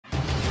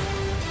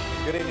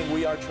Good evening.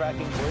 We are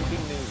tracking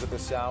breaking news at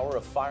this hour. A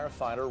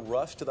firefighter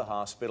rushed to the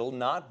hospital,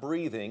 not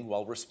breathing,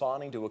 while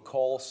responding to a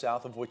call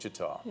south of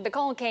Wichita. The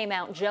call came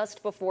out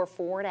just before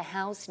 4 at a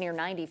house near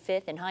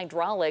 95th and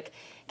Hydraulic.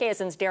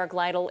 KSN's Derek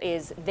Lytle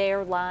is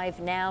there live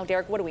now.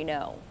 Derek, what do we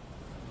know?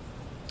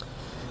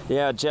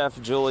 Yeah, Jeff,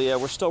 Julia,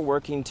 we're still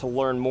working to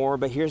learn more,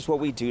 but here's what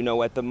we do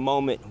know at the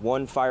moment.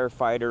 One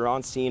firefighter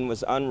on scene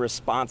was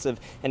unresponsive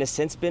and has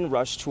since been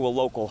rushed to a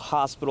local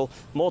hospital.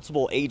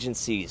 Multiple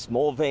agencies,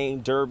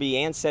 Mulvane, Derby,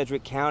 and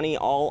Sedgwick County,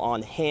 all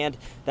on hand.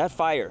 That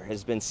fire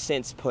has been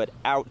since put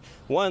out.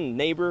 One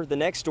neighbor, the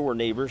next door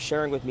neighbor,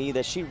 sharing with me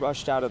that she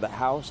rushed out of the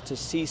house to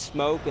see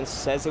smoke and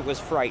says it was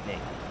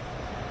frightening.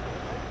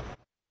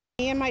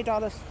 Me and my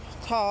daughter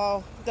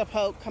saw the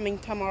poke coming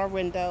from our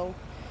window,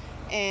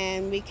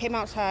 and we came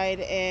outside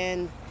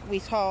and we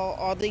saw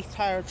all these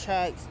tire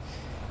trucks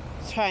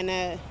trying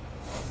to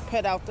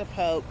put out the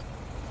poke,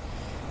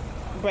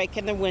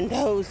 breaking the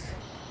windows.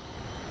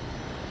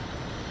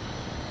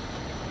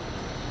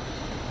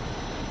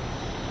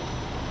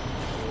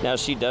 Now,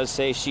 she does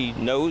say she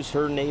knows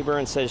her neighbor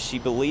and says she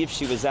believes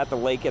she was at the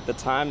lake at the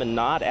time and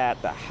not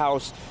at the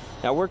house.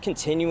 Now, we're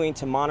continuing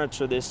to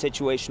monitor this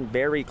situation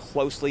very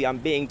closely. I'm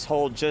being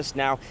told just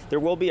now there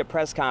will be a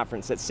press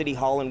conference at City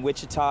Hall in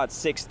Wichita at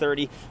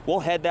 6:30. We'll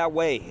head that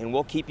way, and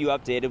we'll keep you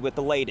updated with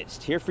the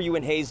latest. Here for you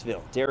in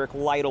Haysville, Derek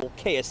Lytle,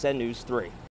 KSN News 3.